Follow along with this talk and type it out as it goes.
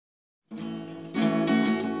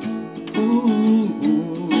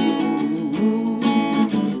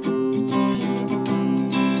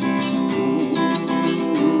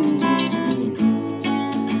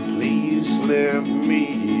Please let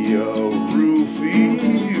me a roofie.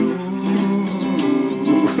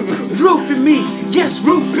 Roofie me, yes,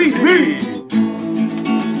 roofie me.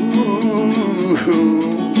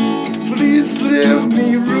 Please let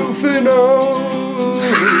me roofing on.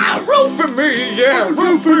 Ah, roofie me, yeah,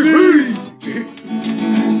 roofie me.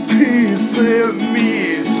 Please let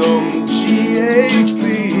me some GHB.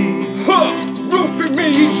 Huh, roofie me,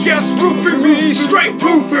 yes, roofie me, straight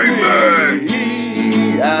roofie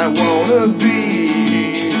me. I wanna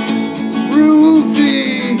be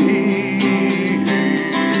roofie.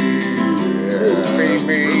 Roofie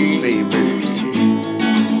me.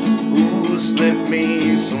 Ooh, slip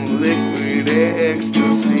me some liquid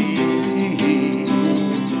ecstasy.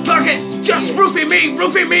 Fuck it, just roofie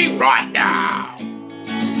me right now.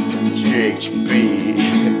 GHB.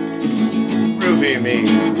 Roofie me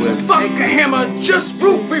with Fuck a hammer, just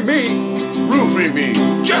roofie me. roofie me.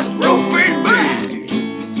 Just roofie me.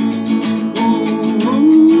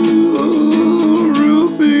 Ooh,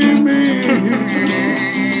 roofie me.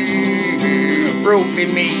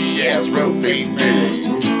 Roofie me, yes, roofie me.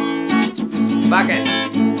 Fuck it.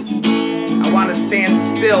 I wanna stand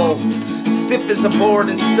still, stiff as a board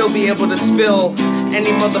and still be able to spill.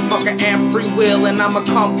 Any motherfucker have free will and I'ma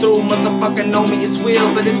come through, motherfucker know me as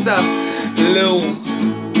will. But it's a little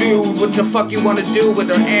dude, what the fuck you wanna do with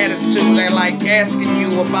their attitude? They like asking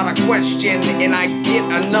you about a question and I get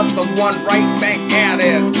another one right back at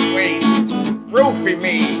it. Wait, roofie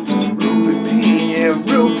me. Roofie me, yeah,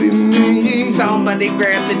 roofie me. Somebody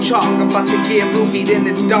grab the chalk, I'm about to get roofied in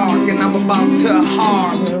the dark and I'm about to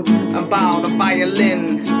harm about a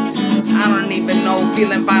violin. I don't even know,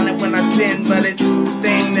 feeling violent when I sin, but it's the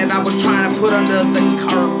thing that I was trying to put under the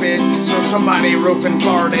carpet. So somebody roofing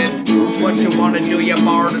farted. What you wanna do, your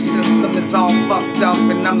barter system is all fucked up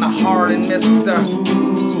and I'm the hardened mister.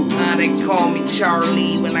 They call me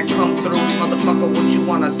Charlie when I come through, motherfucker, what you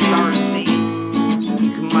wanna start, see?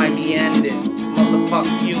 You might be ending, motherfuck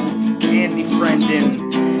you, Andy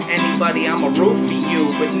friendin'. Anybody, I'm a roofie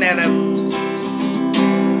you, but not a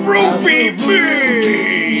roofie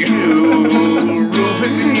me! Roofie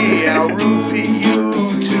me, I'll roofie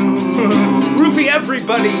you too. Roofie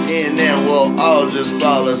everybody! And then we'll all just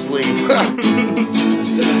fall asleep.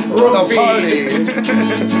 What a party!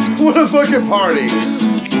 What a fucking party!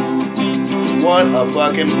 What a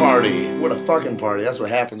fucking party! What a fucking party! That's what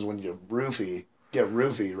happens when you roofie. Get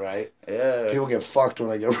roofied, right? Yeah. People get fucked when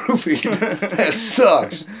they get roofied. That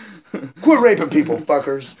sucks. Quit raping people,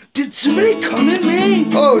 fuckers. Did somebody come at me?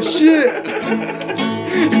 Oh shit!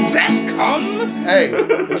 Is that cum? Hey,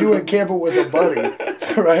 if you went camping with a buddy,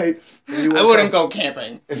 right? I wouldn't go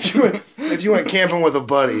camping. If you went camping with a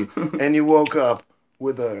buddy and you woke up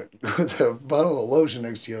with a bottle of lotion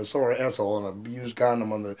next to you, a sore asshole, and a used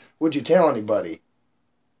condom on the, would you tell anybody?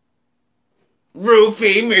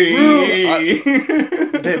 Roofie me.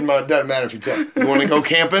 Doesn't matter if you tell. You want to go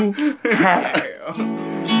camping?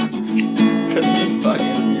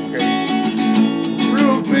 Fucking, you're crazy.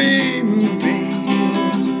 Roofie me.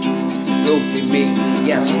 Roofie me.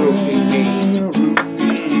 Yes, roofie me.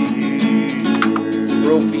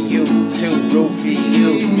 Roofie you too. Roofie you.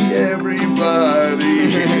 Everybody.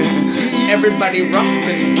 Everybody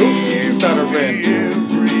rockin', roofie stuttering.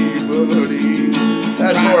 Everybody.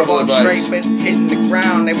 That's horrible advice. Straight, but hitting the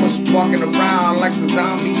ground. They was walking around like some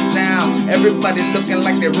zombies now. Everybody looking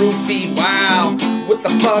like they're roofied. Wow, what the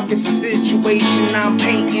fuck is the situation I'm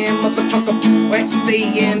painting? Motherfucker, what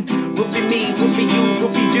saying? Roofie me, roofie you,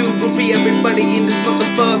 roofie do, roofie everybody in this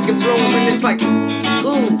motherfucking room. And it's like,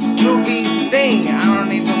 ooh, roofie's the thing. I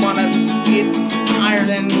don't even wanna get higher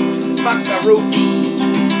than fuck a roofie.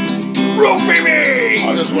 Roofie me!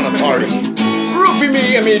 I just want to party. Roofie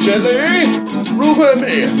me immediately! Roofie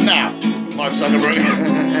me now, Mark Zuckerberg.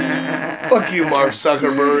 Fuck you, Mark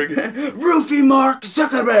Zuckerberg. Roofie Mark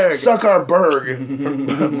Zuckerberg.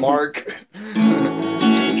 Zuckerberg. Mark.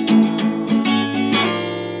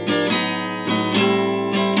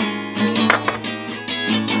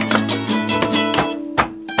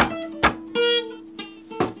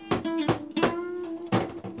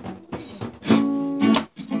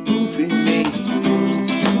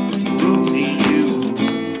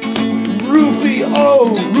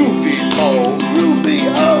 Oh, roofie, oh, roofie,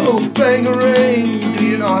 oh, bangarang, do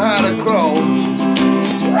you know how to crow?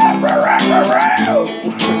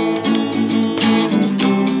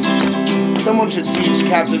 Someone should teach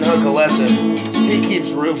Captain Hook a lesson. He keeps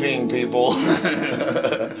roofing people.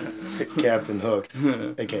 Captain Hook,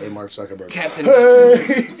 aka Mark Zuckerberg. Captain.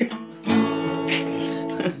 Hey.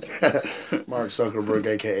 Mark Zuckerberg,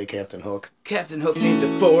 aka Captain Hook. Captain Hook needs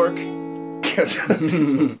a fork.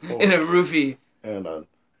 Captain And a roofie. and a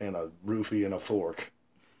roofie and a fork.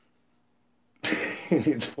 He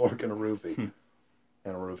needs a fork and a roofie.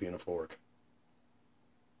 And a roofie and a fork.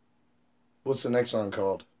 What's the next song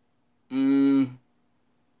called?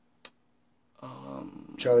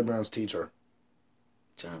 Charlie Brown's Teacher.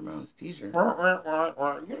 Charlie Brown's Teacher.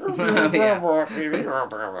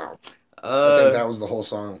 I think that was the whole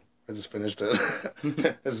song. I just finished it.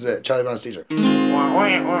 This is it. Charlie Brown's Teacher.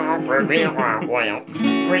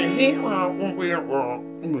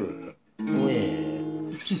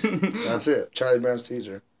 That's it. Charlie Brown's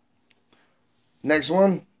Teacher. Next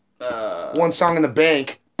one. One Song in the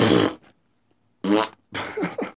Bank.